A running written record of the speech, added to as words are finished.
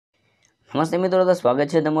નમસ્તે મિત્રો, તો સ્વાગત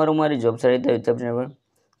છે તમારું મારી જોબ સરિતા યુટ્યુબ ચેનલ પર।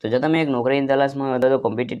 તો જો તમે એક નોકરીની તલાશમાં અથવા તો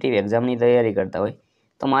કોમ્પિટિટિવ એક્ઝામની તૈયારી કરતા હોય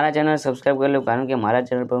તો મારા ચેનલ સબસ્ક્રાઇબ કરી લો, કારણ કે મારા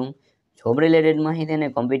ચેનલ પર હું જોબ રિલેટેડ માહિતી અને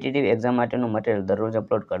કોમ્પિટિટિવ એક્ઝામ માટેનું મટીરિયલ દરરોજ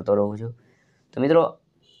અપલોડ કરતો રહું છું। તો મિત્રો,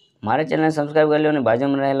 મારા ચેનલ સબસ્ક્રાઇબ કરી લો અને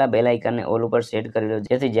બાજુમાં રહેલા બેલ આઇકનને ઓલ ઉપર સેટ કરી લો,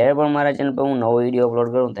 જેથી જ્યારે પણ મારા ચેનલ પર હું નવો વિડીયો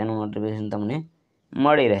અપલોડ કરું તેનું નોટિફિકેશન તમને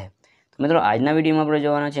મળી રહે। તો મિત્રો, આજના વિડીયોમાં આપણે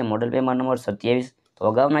જોવાના છે મોડલ પેપર નંબર 27। તો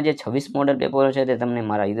અગાઉના જે 26 મોડલ પેપરો છે તે તમને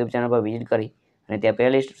મારા યુટ્યુબ ચેનલ પર વિઝિટ કરી અને ત્યાં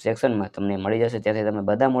પ્લેલિસ્ટ સેક્શનમાં તમને મળી જશે, ત્યાંથી તમે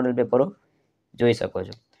બધા મોડલ પેપરો જોઈ શકો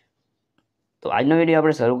છો। તો આજનો વિડીયો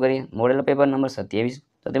આપણે શરૂ કરીએ। Model paper number 27।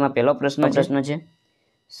 તો તેમાં પહેલો પ્રશ્ન છે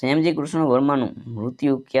શ્યામજી કૃષ્ણ વર્માનું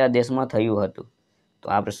મૃત્યુ કયા દેશમાં થયું હતું? તો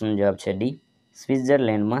આ પ્રશ્નનો જવાબ છે ડી,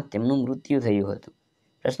 સ્વિટ્ઝરલેન્ડમાં તેમનું મૃત્યુ થયું હતું।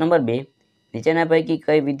 પ્રશ્ન નંબર 2, નીચેના પૈકી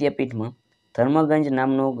કઈ વિદ્યાપીઠમાં ધર્મગંજ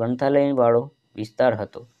નામનો ગ્રંથાલયવાળો વિસ્તાર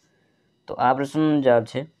હતો? તો આ પ્રશ્નનો જવાબ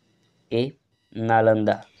છે એ,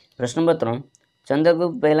 નાલંદા। પ્રશ્ન નંબર 3,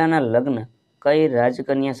 ચંદ્રગુપ્ત પહેલાના લગ્ન કઈ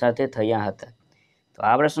રાજકન્યા સાથે થયા હતા? તો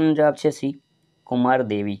આ પ્રશ્નનો જવાબ છે સી, કુમાર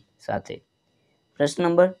દેવી સાથે। પ્રશ્ન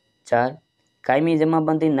નંબર 4, કાયમી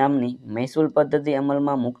જમાબંધી નામની મહેસૂલ પદ્ધતિ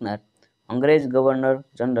અમલમાં મૂકનાર અંગ્રેજ ગવર્નર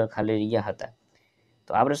જનરલ ખાલી રહ્યા હતા? તો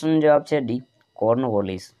આ પ્રશ્નનો જવાબ છે ડી,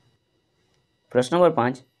 કોર્નવોલિસ। પ્રશ્ન નંબર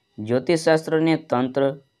 5, જ્યોતિષશાસ્ત્રને તંત્ર,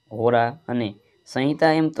 હોરા અને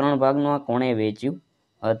સંહિતા એમ 3 ભાગમાં કોણે વહેંચ્યું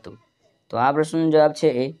હતું? તો આ પ્રશ્નનો જવાબ છે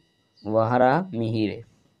એ, વરાહમિહિરે।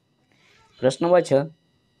 પ્રશ્ન નંબર 6,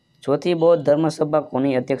 ચોથી બૌદ્ધ ધર્મસભા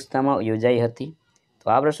કોની અધ્યક્ષતામાં યોજાઈ હતી? તો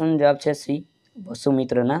આ પ્રશ્નનો જવાબ છે સી,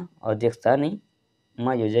 વસુમિત્રના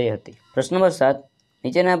અધ્યક્ષતામાં યોજાઈ હતી। પ્રશ્ન નંબર 7,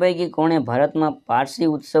 નીચેના પૈકી કોણે ભારતમાં પારસી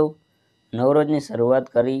ઉત્સવ નવરોઝની શરૂઆત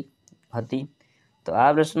કરી હતી? તો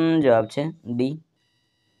આ પ્રશ્નનો જવાબ છે ડી,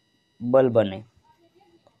 બલબને।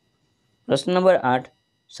 પ્રશ્ન નંબર 8,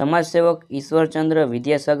 સમાજસેવક ઈશ્વરચંદ્ર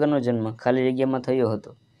વિદ્યાસાગરનો જન્મ ખાલી જગ્યામાં થયો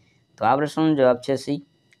હતો? તો આ પ્રશ્નનો જવાબ છે સી,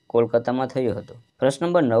 કોલકાતામાં થયો હતો। પ્રશ્ન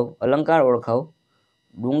નંબર 9, અલંકાર ઓળખાવો,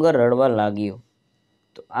 ડુંગર રડવા લાગ્યો।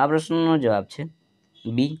 તો આ પ્રશ્નનો જવાબ છે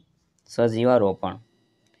બી, સજીવારોપણ।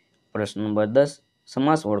 પ્રશ્ન નંબર 10,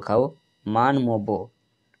 સમાસ ઓળખાવો, માન મોભો।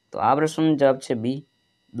 તો આ પ્રશ્નનો જવાબ છે બી,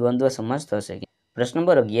 દ્વંદ્વ સમાસ થશે। પ્રશ્ન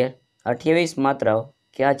નંબર 11, 28 માત્રાઓ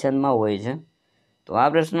કયા છંદમાં હોય છે? તો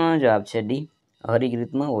આ પ્રશ્નનો જવાબ છે ડી,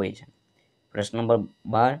 હરિગીતમાં હોય છે। પ્રશ્ન નંબર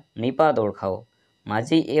 12, નિપાત ઓળખાવો,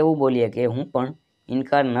 માજી એવું બોલ્યા કે હું પણ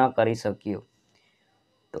ઇનકાર ન કરી શક્યો।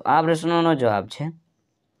 તો આ પ્રશ્નનો જવાબ છે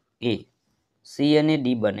એ, સી અને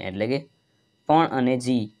ડી બંને, એટલે કે પણ અને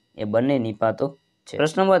જી એ બંને નિપાતો છે।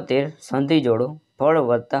 પ્રશ્ન નંબર 13, સંધિ જોડો, ફળ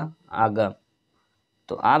વત્તા આગમ।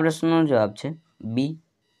 તો આ પ્રશ્નનો જવાબ છે બી,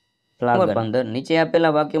 પ્લાગન। 15, નીચે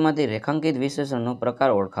આપેલા વાક્યોમાંથી રેખાંકિત વિશેષણનો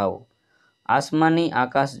પ્રકાર ઓળખાવો। આસમાની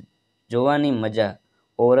આકાશ જોવાની મજા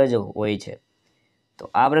ઓર જ હોય છે। તો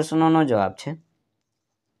આ પ્રશ્નનો જવાબ છે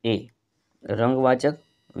એ, રંગવાચક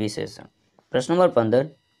વિશેષણ। પ્રશ્ન નંબર 15,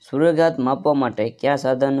 સૂર્યઘાત માપવા માટે કયા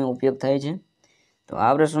સાધનનો ઉપયોગ થાય છે? તો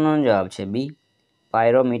આ પ્રશ્નનો જવાબ છે બી,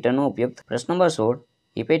 પાયરોમીટરનો ઉપયોગ। પ્રશ્ન નંબર 16,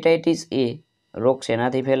 હિપેટાઇટિસ એ રોગ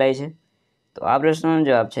શેનાથી ફેલાય છે? તો આ પ્રશ્નનો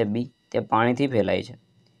જવાબ છે બી, તે પાણીથી ફેલાય છે।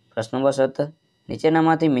 પ્રશ્ન નંબર 17,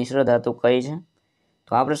 નીચેનામાંથી મિશ્ર ધાતુ કઈ છે?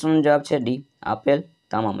 તો આ પ્રશ્નનો જવાબ છે ડી, આપેલ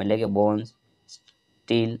તમામ, એટલે કે બોન્સ,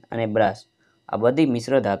 સ્ટીલ અને બ્રાસ આ બધી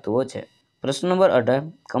મિશ્ર ધાતુઓ છે। પ્રશ્ન નંબર 18,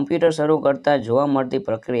 કમ્પ્યુટર શરૂ કરતા જોવા મળતી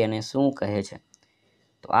પ્રક્રિયાને શું કહે છે?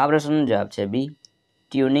 તો આ પ્રશ્નનો જવાબ છે બી,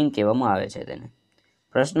 ટ્યુનિંગ કહેવામાં આવે છે તેને।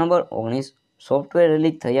 પ્રશ્ન નંબર 19, સોફ્ટવેર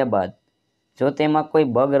રિલીઝ થયા બાદ જો તેમાં કોઈ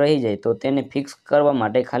બગ રહી જાય તો તેને ફિક્સ કરવા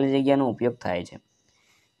માટે ખાલી જગ્યાનો ઉપયોગ થાય છે?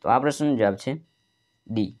 તો આ પ્રશ્નનો જવાબ છે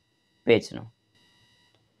ડી, પેચનો।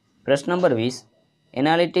 પ્રશ્ન નંબર 20,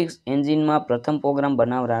 એનાલિટિક્સ એન્જિનમાં પ્રથમ પ્રોગ્રામ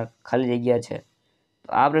બનાવનાર ખાલી જગ્યા છે? તો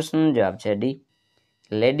આ પ્રશ્નનો જવાબ છે ડી,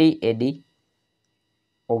 લેડી એડી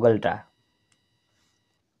ઓગલ્ટા।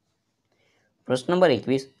 પ્રશ્ન નંબર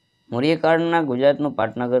 21, મૌર્યકાળના ગુજરાતનું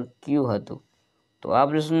પાટનગર કયું હતું? તો આ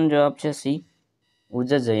પ્રશ્નનો જવાબ છે સી,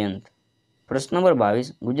 ઉજ્જયંત। પ્રશ્ન નંબર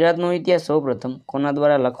 22, ગુજરાતનો ઇતિહાસ સૌપ્રથમ કોના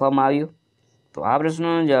દ્વારા લખવામાં આવ્યો? તો આ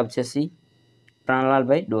પ્રશ્નનો જવાબ છે સી,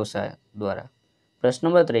 પ્રાણલાલભાઈ ડોસા દ્વારા। પ્રશ્ન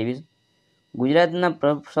નંબર 23,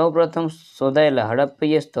 ગુજરાતના સૌપ્રથમ શોધાયેલા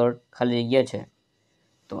હડપ્પીય સ્થળ ખાલી જગ્યા છે?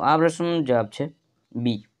 તો આ પ્રશ્નનો જવાબ છે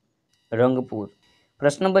બી, રંગપુર।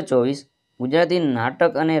 પ્રશ્ન નંબર 24, ગુજરાતી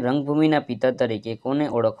નાટક અને રંગભૂમિના પિતા તરીકે કોને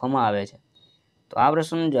ઓળખવામાં આવે છે? તો આ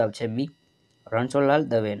પ્રશ્નનો જવાબ છે બી, રણછોડલાલ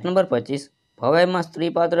દવે। નંબર 25, ભવાઈમાં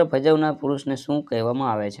સ્ત્રી પાત્ર ભજવનાર પુરુષને શું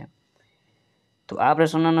કહેવામાં આવે છે? તો આ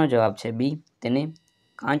પ્રશ્નનો જવાબ છે બી, તેને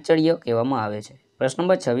કાંચળિયો કહેવામાં આવે છે। પ્રશ્ન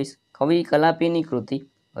નંબર 26, કવિ કલાપીની કૃતિ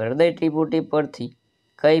હૃદય ટીપું ટીપ પરથી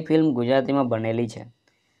કઈ ફિલ્મ ગુજરાતીમાં બનેલી છે?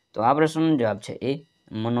 તો આ પ્રશ્નનો જવાબ છે એ,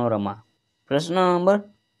 મનોરમા। પ્રશ્ન નંબર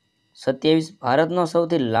 27 ભારતનો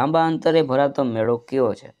સૌથી લાંબા અંતરે ભરાતો મેળો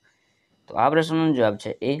કયો છે? તો આ પ્રશ્નનો જવાબ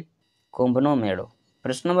છે એ કુંભનો મેળો.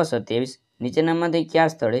 પ્રશ્ન નંબર 27 નીચેનામાંથી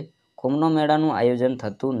કયા સ્થળે કુંભનો મેળાનું આયોજન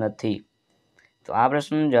થતું નથી? તો આ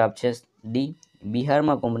પ્રશ્નનો જવાબ છે ડી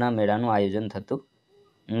બિહારમાં કુંભના મેળાનું આયોજન થતું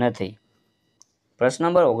નથી. પ્રશ્ન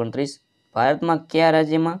નંબર 29 ભારતમાં કયા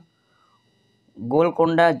રાજ્યમાં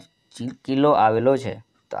ગોલકોંડા કિલ્લો આવેલો છે?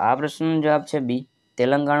 તો આ પ્રશ્નનો જવાબ છે બી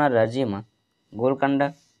તેલંગાણા રાજ્યમાં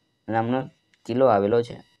ગોલકોંડા નામનો કિલ્લો આવેલો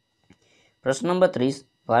છે. પ્રશ્ન નંબર 30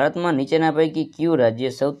 ભારતમાં નીચેના પૈકી કયું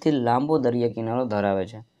રાજ્ય સૌથી લાંબો દરિયા કિનારો ધરાવે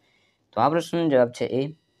છે? તો આ પ્રશ્નનો જવાબ છે એ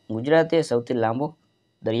ગુજરાત એ સૌથી લાંબો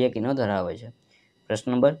દરિયા કિનારો ધરાવે છે. પ્રશ્ન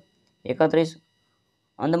નંબર 31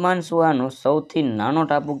 અંદમાન સુહાનો સૌથી નાનો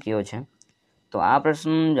ટાપુ કયો છે? તો આ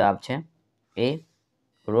પ્રશ્નનો જવાબ છે એ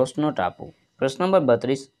રોસનો ટાપુ. પ્રશ્ન નંબર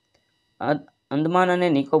 32 અંદમાન અને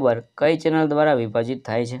નિકોબાર કઈ ચેનલ દ્વારા વિભાજિત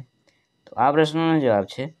થાય છે? તો આ પ્રશ્નનો જવાબ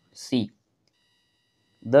છે સી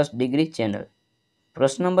 10 ડિગ્રી ચેનલ.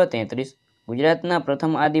 પ્રશ્ન નંબર 33 ગુજરાતના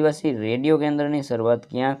પ્રથમ આદિવાસી રેડિયો કેન્દ્રની શરૂઆત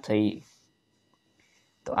ક્યાં થઈ?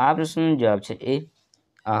 તો આ પ્રશ્નનો જવાબ છે એ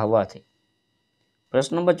આહવાથી.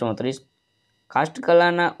 પ્રશ્ન નંબર 34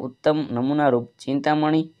 કાષ્ઠકલાના ઉત્તમ નમૂનારૂપ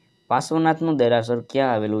ચિંતામણી પાર્શ્વનાથનું દેરાસર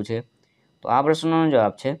ક્યાં આવેલું છે? તો આ પ્રશ્નનો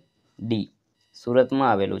જવાબ છે ડી સુરતમાં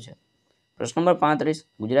આવેલું છે. પ્રશ્ન નંબર 35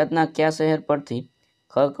 ગુજરાતના કયા શહેર પરથી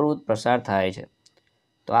કર્કવૃત પસાર થાય છે?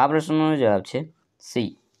 તો આ પ્રશ્નનો જવાબ છે સી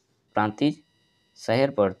પ્રાંતિજ શહેર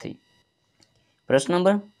પરથી. પ્રશ્ન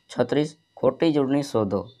નંબર 36 ખોટી જોડણી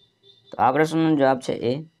શોધો. તો આ પ્રશ્નનો જવાબ છે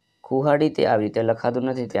એ કુહાડી. તે આવી રીતે લખાતું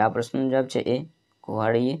નથી. તે આ પ્રશ્નનો જવાબ છે એ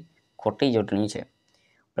કુહાડી એ ખોટી જોડણી છે.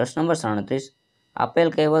 પ્રશ્ન નંબર 37 આપેલ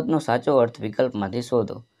કહેવતનો સાચો અર્થ વિકલ્પમાંથી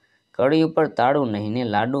શોધો. કડી ઉપર તાળું નહીં ને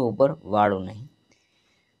લાડુ ઉપર વાળું નહીં.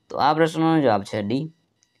 તો આ પ્રશ્નનો જવાબ છે ડી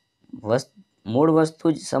મૂળ વસ્તુ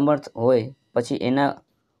જ સમર્થ હોય પછી એના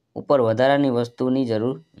ઉપર વધારાની વસ્તુની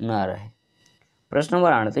જરૂર ન રહે. પ્રશ્ન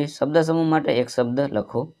નંબર 38 શબ્દ સમૂહ માટે એક શબ્દ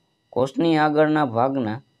લખો. કોષની આગળના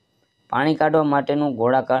ભાગના પાણી કાઢવા માટેનું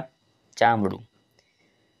ગોળાકાર ચામડું.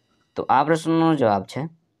 તો આ પ્રશ્નનો જવાબ છે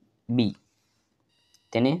બી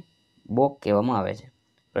તેને બોક કહેવામાં આવે છે.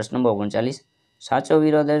 પ્રશ્ન નંબર 39 સાચો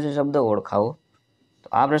વિરોધાભાસી શબ્દ ઓળખાવો. તો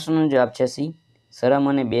આ પ્રશ્નનો જવાબ છે સી શરમ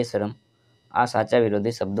અને બેશરમ. આ સાચા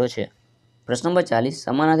વિરોધી શબ્દો છે. પ્રશ્ન નંબર 40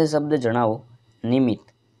 સમાનાર્થી શબ્દ જણાવો. નિમિત્ત.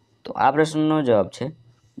 તો આ પ્રશ્નનો જવાબ છે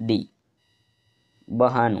ડી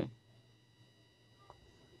બહાનું.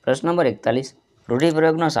 પ્રશ્ન નંબર 41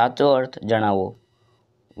 રૂઢિપ્રયોગનો સાચો અર્થ જણાવો.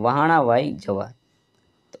 વહાણા વાઈ જવા.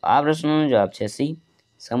 તો આ પ્રશ્નનો જવાબ છે સી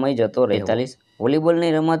સમય જતો રહેવો. 43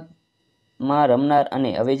 વોલીબોલની રમતમાં રમનાર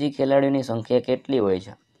અને અવેજી ખેલાડીઓની સંખ્યા કેટલી હોય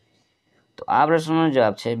છે? તો આ પ્રશ્નનો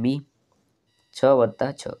જવાબ છે બી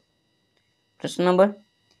 6+6. પ્રશ્ન નંબર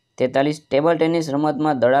 43 ટેબલ ટેનિસ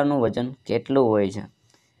રમતમાં દડાનું વજન કેટલું હોય છે?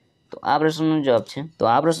 તો આ પ્રશ્નનો જવાબ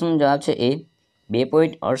છે એ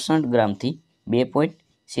 2.68 ગ્રામથી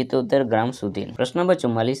 2.77 ગ્રામ સુધી. પ્રશ્ન નંબર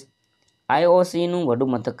 44 આઈઓસીનું વડુ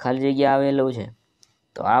મથક ખાલી જગ્યા આવેલું છે.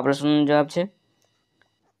 તો આ પ્રશ્નનો જવાબ છે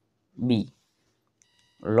બી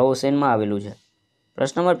લોસેનમાં આવેલું છે.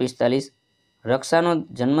 પ્રશ્ન નંબર 45 રક્ષાનો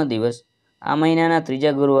જન્મદિવસ આ મહિનાના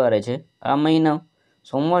ત્રીજા ગુરુવારે છે. આ મહિનો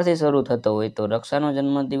સોમવારથી શરૂ થતો હોય તો રક્ષાનો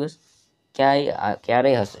જન્મદિવસ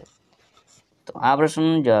ક્યારે હશે? તો આ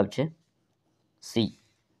પ્રશ્નનો જવાબ છે સી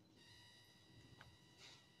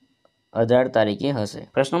 18 તારીખે હશે.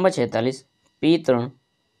 પ્રશ્ન number 46 P3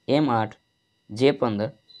 M8 J15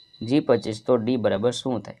 G25 તો ડી બરાબર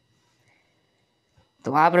શું થાય? તો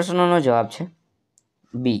આ પ્રશ્નનો જવાબ છે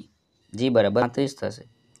બી જી બરાબર 35 થશે.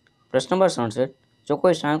 પ્રશ્ન નંબર 67 જો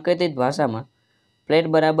કોઈ સાંકેતિક ભાષામાં પ્લેટ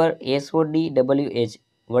બરાબર SODWH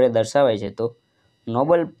વડે દર્શાવાય છે તો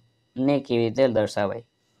નોબલને કેવી રીતે દર્શાવાય?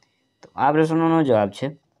 તો આ પ્રશ્નનો જવાબ છે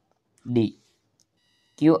ડી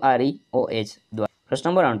QREOH દ્વારા. પ્રશ્ન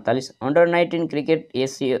નંબર 48 અંડર-19 ક્રિકેટ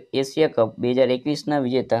એશિયા કપ 2021ના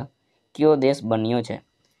વિજેતા કયો દેશ બન્યો છે?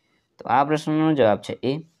 તો આ પ્રશ્નનો જવાબ છે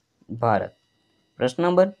એ ભારત. પ્રશ્ન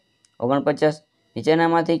નંબર 49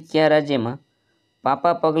 નીચેનામાંથી કયા રાજ્યમાં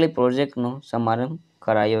પાપા પગલી પ્રોજેક્ટનો સમારંભ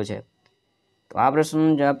કરાયો છે? તો આ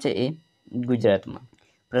પ્રશ્નનો જવાબ છે એ ગુજરાતમાં.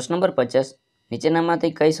 પ્રશ્ન નંબર 50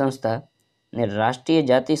 નીચેનામાંથી કઈ સંસ્થાને રાષ્ટ્રીય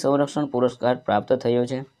જાતિ સંરક્ષણ પુરસ્કાર પ્રાપ્ત થયો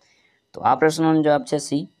છે? તો આ પ્રશ્નનો જવાબ છે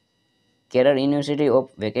C Kerala university of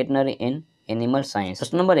veterinary and animal science.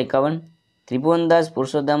 પ્રશ્ન નંબર 51 ત્રિભુવનદાસ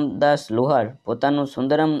પુરુષોત્તમદાસ લુહાર પોતાનું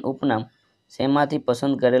સુંદરમ ઉપનામ શેમાંથી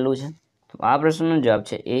પસંદ કરેલું છે? તો આ પ્રશ્નનો જવાબ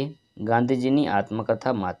છે એ ગાંધીજીની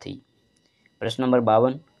આત્મકથામાંથી. પ્રશ્ન નંબર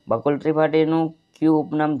 52 બકુલ ત્રિપાઠીનું કયું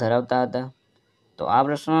ઉપનામ ધરાવતા હતા? તો આ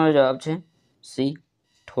પ્રશ્નનો જવાબ છે સી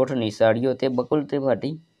ઠોઠ નિશાળીઓ. તે બકુલ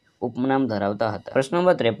ત્રિપાઠી ઉપનામ ધરાવતા હતા? પ્રશ્ન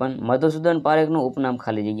નંબર 53 મધુસૂદન પારેખનું ઉપનામ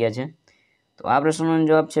ખાલી જગ્યા છે. તો આ પ્રશ્નનો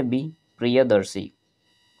જવાબ છે બી પ્રિયદર્શી.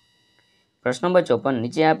 પ્રશ્ન નંબર 54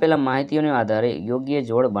 નીચે આપેલા માહિતીઓના આધારે યોગ્ય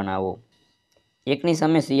જોડ બનાવો. એકની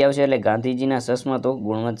સામે સી આવશે એટલે ગાંધીજીના સસમતો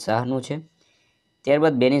ગુણવંત શાહનું છે.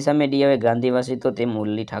 ત્યારબાદ બેની સામે ડી આવે ગાંધીવાસી તો તે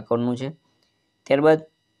મુરલી ઠાકોરનું છે. ત્યારબાદ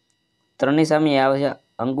 3ની સામે આવે છે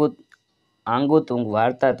આંગુતુંગ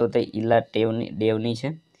વાર્તા તો તે ઈલા દેવની છે.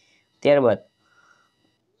 ત્યારબાદ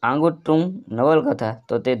આંગુતુંગ નવલકથા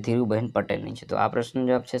તો તે ધીરુબહેન પટેલની છે. તો આ પ્રશ્નનો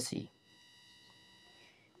જવાબ છે સી.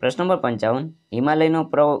 પ્રશ્ન નંબર 55 હિમાલયનો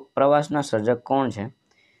પ્રવાસના સર્જક કોણ છે?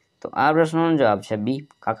 તો આ પ્રશ્નનો જવાબ છે બી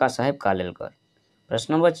કાકા સાહેબ કાલેલકર. પ્રશ્ન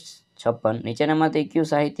નંબર 56 નીચેનામાંથી કયું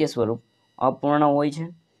સાહિત્ય સ્વરૂપ અપૂર્ણ હોય છે?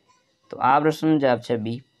 તો આ પ્રશ્નનો જવાબ છે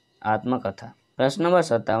બી આત્મકથા. પ્રશ્ન નંબર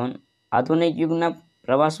 57 આધુનિક યુગના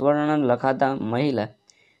પ્રવાસ વર્ણન લખાતા મહિલા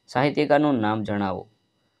સાહિત્યકારનું નામ જણાવો.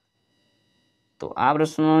 તો આ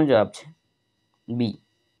પ્રશ્નનો જવાબ છે બી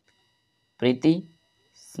પ્રીતિ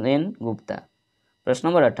સેન ગુપ્તા. પ્રશ્ન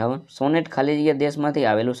નંબર 58 સોનેટ ખાલી જગ્યા દેશમાંથી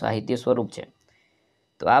આવેલું સાહિત્ય સ્વરૂપ છે.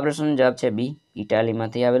 તો આ પ્રશ્નનો જવાબ છે બી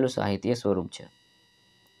ઇટાલીમાંથી આવેલું સાહિત્ય સ્વરૂપ છે.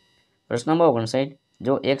 પ્રશ્ન નંબર 59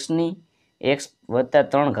 જો એક્સની એક્સ વત્તા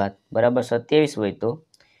 3 ઘાત બરાબર 27 હોય તો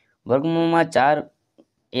વર્ગમૂળમાં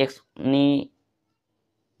 4ની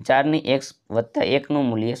એક્સ વત્તા 1નું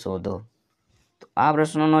મૂલ્ય શોધો. તો આ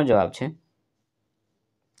પ્રશ્નનો જવાબ છે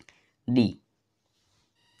ડી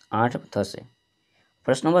 8 થશે.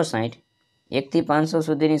 પ્રશ્ન નંબર 60 1 થી 500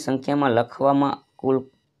 સુધીની સંખ્યામાં લખવામાં કુલ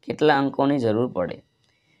કેટલા અંકોની જરૂર પડે?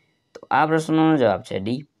 તો આ પ્રશ્નનો જવાબ છે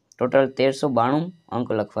ડી ટોટલ 1392 અંક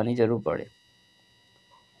લખવાની જરૂર પડે.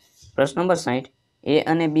 પ્રશ્ન નંબર 60 એ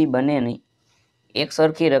અને બી બંનેની એક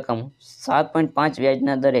સરખી રકમ 7.5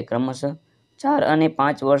 વ્યાજના દરે ક્રમશઃ 4 અને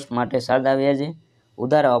 5 વર્ષ માટે સાદા વ્યાજે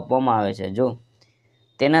ઉધાર આપવામાં આવે છે. જો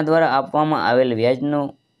તેના દ્વારા આપવામાં આવેલ વ્યાજનો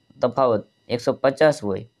તફાવત 150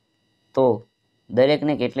 હોય તો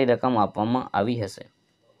દરેકને કેટલી રકમ આપવામાં આવી હશે?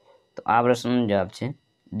 તો આ પ્રશ્નનો જવાબ છે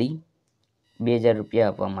ડી 2000 રૂપિયા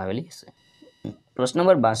આપવામાં આવેલી હશે. પ્રશ્ન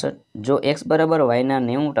નંબર 62 જો એક્સ બરાબર વાયના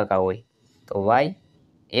 90% હોય તો વાય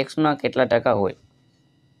એક્સના કેટલા ટકા હોય?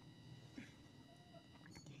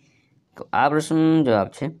 તો આ પ્રશ્નનો જવાબ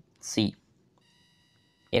છે સી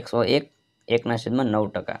 101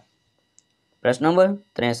 1/9%. પ્રશ્ન નંબર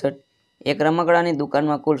 63 એક રમકડાની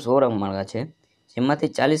દુકાનમાં કુલ 100 રમકડા છે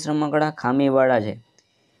જેમાંથી 40 રમકડા ખામીવાળા છે.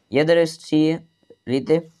 યદૃચ્છીય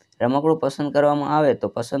રીતે રમકડું પસંદ કરવામાં આવે તો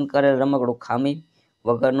પસંદ કરેલ રમકડું ખામી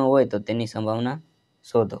વગરનું હોય તો તેની સંભાવના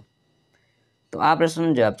શોધો. તો આ પ્રશ્નનો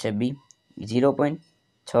જવાબ છે બી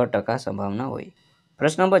 0.6% સંભાવના હોય.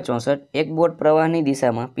 પ્રશ્ન નંબર 64 એક બોટ પ્રવાહની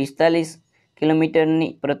દિશામાં 45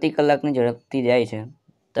 કિલોમીટરની પ્રતિ કલાકની ઝડપથી જાય છે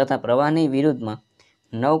તથા પ્રવાહની વિરુદ્ધમાં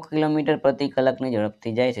 9 કિલોમીટર પ્રતિ કલાકની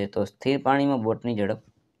ઝડપથી જાય છે તો સ્થિર પાણીમાં બોટની ઝડપ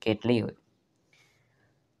કેટલી હોય?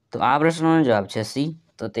 તો આ પ્રશ્નનો જવાબ છે સી.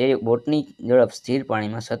 તો તે બોટની ઝડપ સ્થિર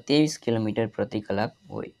પાણીમાં 27 કિલોમીટર પ્રતિ કલાક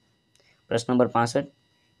હોય. પ્રશ્ન નંબર 65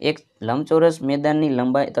 એક લંબચોરસ મેદાનની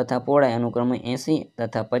લંબાઈ તથા પહોળાઈ અનુક્રમે 80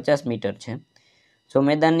 તથા 50 મીટર છે. જો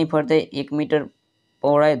મેદાનની ફરતે 1 મીટર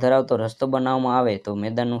પહોળાઈ ધરાવતો રસ્તો બનાવવામાં આવે તો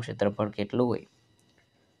મેદાનનું ક્ષેત્રફળ કેટલું હોય?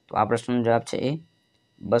 તો આ પ્રશ્નનો જવાબ છે એ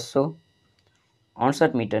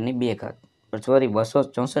 264 મીટરની 2 ઘાત.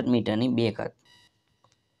 264 મીટરની 2 ઘાત.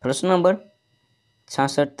 પ્રશ્ન નંબર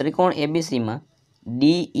 66 ત્રિકોણ એબીસીમાં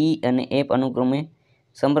ડી ઈ અને એફ અનુક્રમે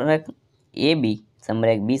સમરેખ એબી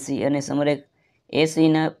સમરેખ બીસી અને સમરેખ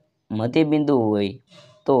એસીના મધ્યબિંદુ હોય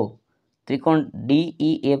તો ત્રિકોણ ડી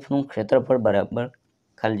ઈ એફનું ક્ષેત્રફળ બરાબર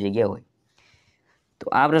ખાલી જગ્યા હોય. તો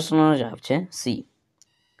આ પ્રશ્નનો જવાબ છે સી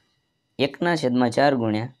 1/4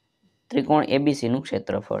 ગુણ્યા ત્રિકોણ એબીસીનું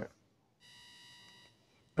ક્ષેત્રફળ.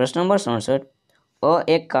 પ્રશ્ન નંબર 67 અ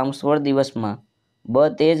એક કામ 16 દિવસમાં બ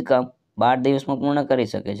તે જ કામ 12 દિવસમાં પૂર્ણ કરી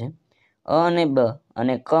શકે છે. અ અને બ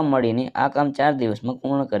અને ક મળીને આ કામ 4 દિવસમાં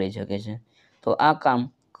પૂર્ણ કરી શકે છે. તો આ કામ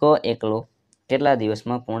ક એકલો કેટલા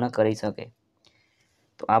દિવસમાં પૂર્ણ કરી શકે?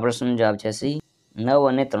 તો આ પ્રશ્નનો જવાબ છે સી 9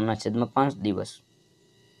 અને 3/5 દિવસ.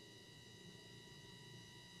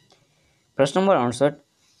 પ્રશ્ન નંબર 68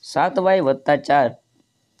 7y +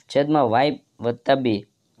 4/y + 2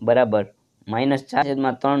 બરાબર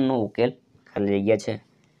 -4/3 નો ઉકેલ ખાલી જગ્યા છે.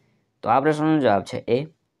 તો આ પ્રશ્નનો જવાબ છે એ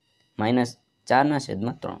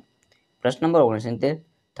 -4/3. પ્રશ્ન નંબર 69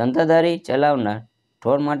 ધંધાદારી ચલાવનાર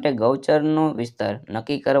ઢોર માટે ગૌચરનો વિસ્તાર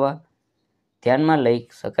નક્કી કરવા ધ્યાનમાં લઈ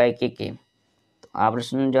શકાય કે કેમ? તો આ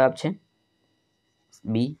પ્રશ્નનો જવાબ છે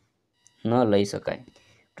બી ન લઈ શકાય.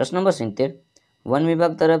 પ્રશ્ન નંબર 70 વન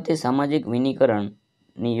વિભાગ તરફથી સામાજિક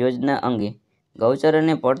વનીકરણની યોજના અંગે ગૌચર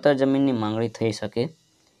અને પડતર જમીનની માંગણી થઈ શકે?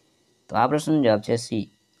 તો આ પ્રશ્નનો જવાબ છે સી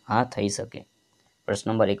હા થઈ શકે. પ્રશ્ન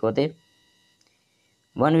નંબર 71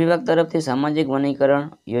 વન વિભાગ તરફથી સામાજિક વનીકરણ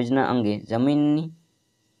યોજના અંગે જમીનની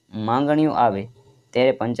માંગણીઓ આવે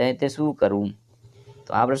ત્યારે પંચાયતે શું કરવું? તો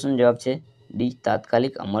આ પ્રશ્નનો જવાબ છે ડી.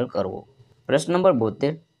 તાત્કાલિક અમલ કરવો. પ્રશ્ન નંબર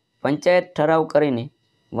 72. પંચાયત ઠરાવ કરીને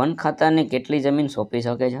વન ખાતાને કેટલી જમીન સોંપી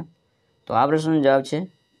શકે છે? તો આ પ્રશ્નનો જવાબ છે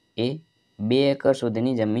એ 2 એકર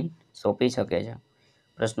સુધીની જમીન સોંપી શકે છે.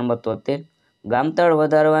 પ્રશ્ન નંબર 73. ગામતળ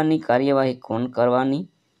વધારવાની કાર્યવાહી કોણ કરવાની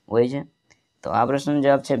હોય છે? તો આ પ્રશ્નનો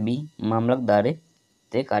જવાબ છે બી. મામલતદારે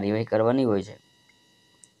તે કાર્યવાહી કરવાની હોય છે.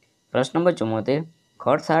 પ્રશ્ન નંબર 74.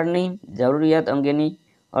 ખડથાળની જરૂરિયાત અંગેની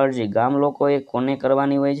અરજી ગામ લોકોએ કોને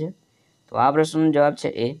કરવાની હોય છે? તો આ પ્રશ્નનો જવાબ છે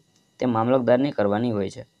એ. તે મામલતદારને કરવાની હોય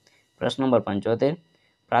છે. પ્રશ્ન નંબર 75.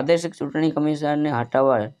 પ્રાદેશિક ચૂંટણી કમિશનરને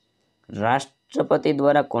હટાવવા રાષ્ટ્રપતિ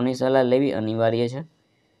દ્વારા કોની સલાહ લેવી અનિવાર્ય છે?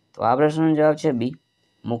 તો આ પ્રશ્નનો જવાબ છે બી.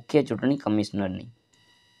 મુખ્ય ચૂંટણી કમિશનરની.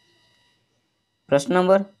 પ્રશ્ન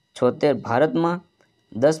નંબર 76. ભારતમાં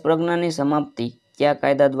 10 પ્રજ્ઞાની સમાપ્તિ કયા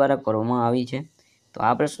કાયદા દ્વારા કરવામાં આવી છે? તો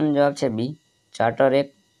આ પ્રશ્નનો જવાબ છે બી. ચાર્ટર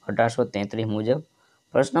એક્ટ 1833 મુજબ.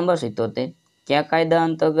 પ્રશ્ન નંબર 77. કયા કાયદા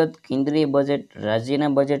અંતર્ગત કેન્દ્રીય બજેટ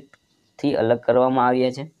રાજ્યના બજેટથી અલગ કરવામાં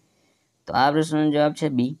આવ્યા છે? તો આ પ્રશ્નનો જવાબ છે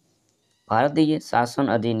બી. ભારતીય શાસન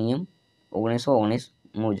અધિનિયમ 1919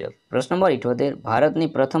 મુજબ. પ્રશ્ન નંબર 78.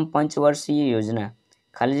 ભારતની પ્રથમ પંચવર્ષીય યોજના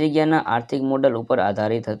ખાલી જગ્યાના આર્થિક મોડલ ઉપર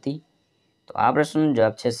આધારિત હતી? તો આ પ્રશ્નનો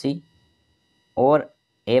જવાબ છે સી. ઓર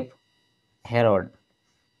એફ હેરોલ્ડ.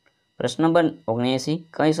 પ્રશ્ન નંબર 79.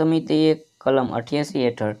 કઈ સમિતિએ કલમ 88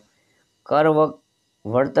 હેઠળ કર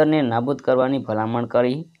વળતરને નાબૂદ કરવાની ભલામણ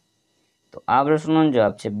કરી? તો આ પ્રશ્નનો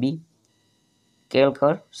જવાબ છે બી.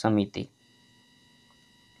 કેલકર સમિતિ.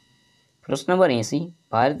 પ્રશ્ન નંબર 80.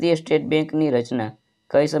 ભારતીય સ્ટેટ બેંકની રચના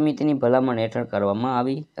કઈ સમિતિની ભલામણ હેઠળ કરવામાં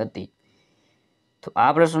આવી હતી? તો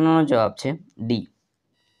આ પ્રશ્નનો જવાબ છે ડી.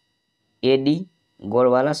 એ.ડી.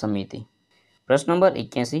 ગોળવાલા સમિતિ. પ્રશ્ન નંબર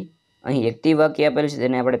 81. અહીં એક્ટિવ વાક્ય આપેલું છે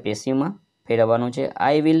તેને આપણે પેસિવમાં ફેરવવાનું છે.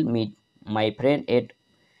 I will meet my friend at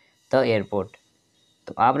the airport.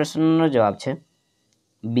 તો આ પ્રશ્નનો જવાબ છે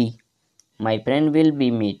બી. My friend will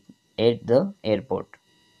be meet at the airport.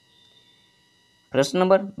 પ્રશ્ન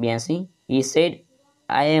number 82. He said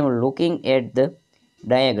I M looking at the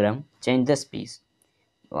diagram change the speech.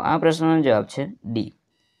 તો આ પ્રશ્નનો જવાબ છે D.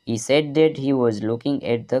 He said that he was looking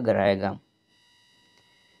at the diagram.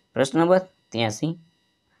 પ્રશ્ન number 83.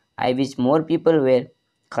 I wish more people were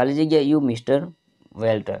ખાલી જગ્યા you mister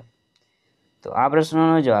વેલ્ટર. તો આ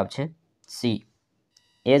પ્રશ્નનો જવાબ છે સી.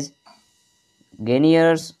 As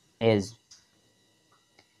ગેનિયર્સ as.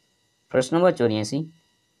 પ્રશ્ન number 84.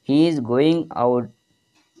 He is going out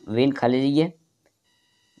win ખાલી જગ્યા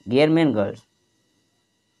ગેરમેન ગર્લ્સ.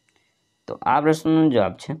 તો આ પ્રશ્નનો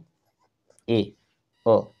જવાબ છે એ.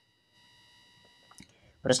 અ.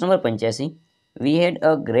 પ્રશ્ન number 85. V head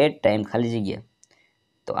a great time ખાલી જગ્યા.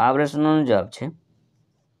 તો આ પ્રશ્નનો જવાબ છે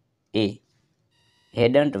એ.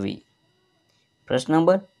 હેડન્ટ વી. પ્રશ્ન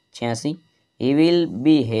number 86. He will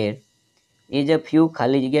be hair is a few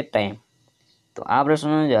ખાલી જગ્યા ટાઈમ. તો આ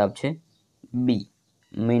પ્રશ્નનો જવાબ છે બી.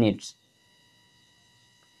 મિનિટ્સ.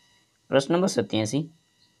 પ્રશ્ન નંબર 87.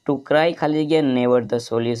 ટુ ક્રાય ખાલી જગ્યા never the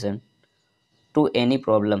solution two any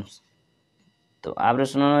problems. તો આ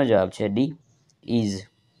પ્રશ્નનો જવાબ છે ડી. ઇઝ.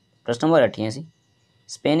 પ્રશ્ન નંબર 88.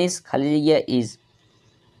 સ્પેનિશ ખાલી જગ્યા is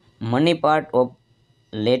money part of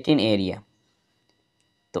Latin area.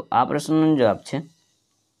 તો આ પ્રશ્નનો જવાબ છે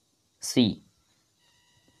સી.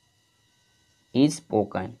 Is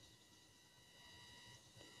spoken.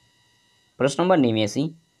 પ્રશ્ન number 89.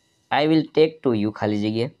 I will take to you ખાલી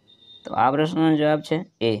જગ્યા. તો આ પ્રશ્નનો જવાબ છે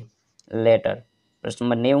એ. લેટર. પ્રશ્ન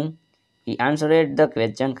નંબર 90. હી આન્સરેડ ધ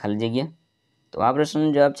ક્વેશ્ચન ખાલી જગ્યા. તો આ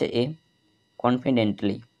પ્રશ્નનો જવાબ છે એ.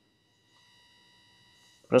 કોન્ફિડેન્ટલી.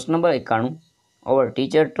 પ્રશ્ન number 91. Our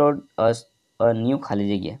teacher told us a new ખાલી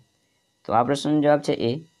જગ્યા. તો આ પ્રશ્નનો જવાબ છે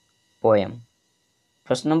એ. પોએમ.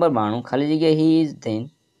 પ્રશ્ન નંબર 92. ખાલી જગ્યા હી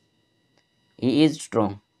ઇઝ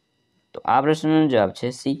સ્ટ્રોંગ. તો આ પ્રશ્નનો જવાબ છે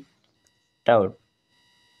સી. ટાઉટ.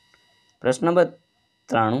 પ્રશ્ન number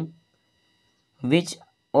 93. Which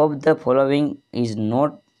of the following is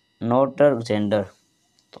not gender.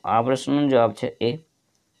 તો આ પ્રશ્નનો જવાબ છે એ.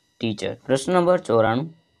 ટીચર. પ્રશ્ન નંબર 94.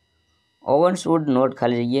 ઓવન શુડ નોટ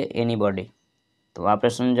ખાલી જગ્યા એનીબોડી. તો આ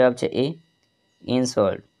પ્રશ્નનો જવાબ છે એ.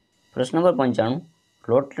 ઇન્સલ્ટ. પ્રશ્ન number 95.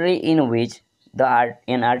 Lottery in which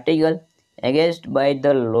an article એગેન્સ્ટ by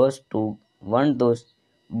the loss two one those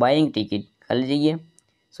buying ticket ખાલી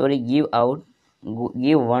જગ્યા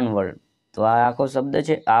ગીવ વન વર્ડ. તો આ આખો શબ્દ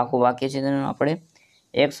છે આ આખું વાક્ય છે તેનો આપણે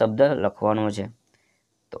એક શબ્દ લખવાનો છે.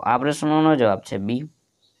 તો આ પ્રશ્નનો જવાબ છે બી.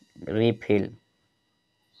 રિફિલ.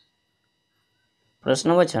 પ્રશ્ન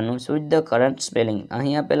નંબર 96. શોધ ધ કરંટ સ્પેલિંગ.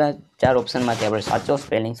 અહીં આપેલા 4 ઓપ્શનમાંથી આપણે સાચો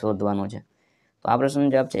સ્પેલિંગ શોધવાનો છે. તો આ પ્રશ્નનો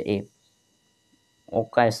જવાબ છે એ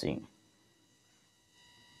 81.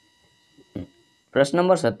 પ્રશ્ન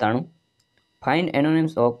નંબર 97, ફાઇન્ડ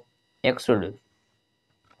એનોનિમ્સ ઓફ એક્સોડસ.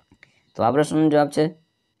 તો આ પ્રશ્નનો જવાબ છે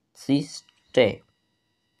સી સ્ટે.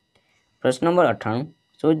 પ્રશ્ન number 98,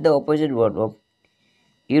 choose the opposite word of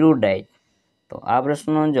ઇરુડાઇટ. તો આ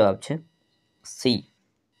પ્રશ્નનો જવાબ છે સી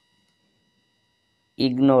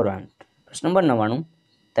ઇગ્નોરન્ટ. પ્રશ્ન number 99,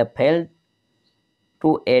 the fail two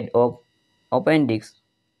add of appendix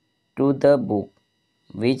to the book.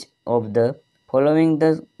 Which of the following the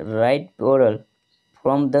right oral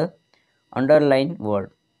from the underlined word?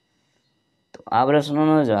 તો આ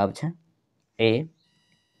પ્રશ્નનો જવાબ છે એ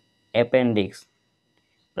appendix.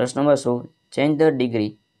 પ્રશ્ન number 100, change the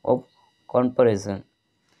degree of comparison.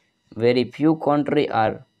 Very few countries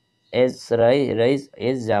are as rich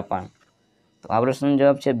as Japan. તો આ પ્રશ્નનો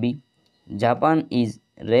જવાબ છે બી Japan is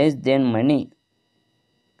રેચ then money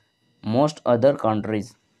most other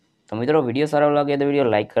countries. તો મિત્રો વિડીયો સારો લાગે તો વિડીયો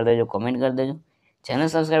લાઇક કરી દેજો, કમેન્ટ કરી દેજો, ચેનલ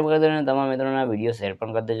સબસ્ક્રાઈબ કરી દેજો અને તમારા મિત્રોના વિડીયો શેર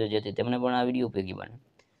પણ કરી દેજો જેથી તેમને પણ આ વિડીયો ઉપયોગી બને.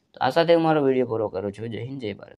 તો આ સાથે હું મારો વિડીયો પૂરો કરું છું. જય હિન્દ, જય ભારત.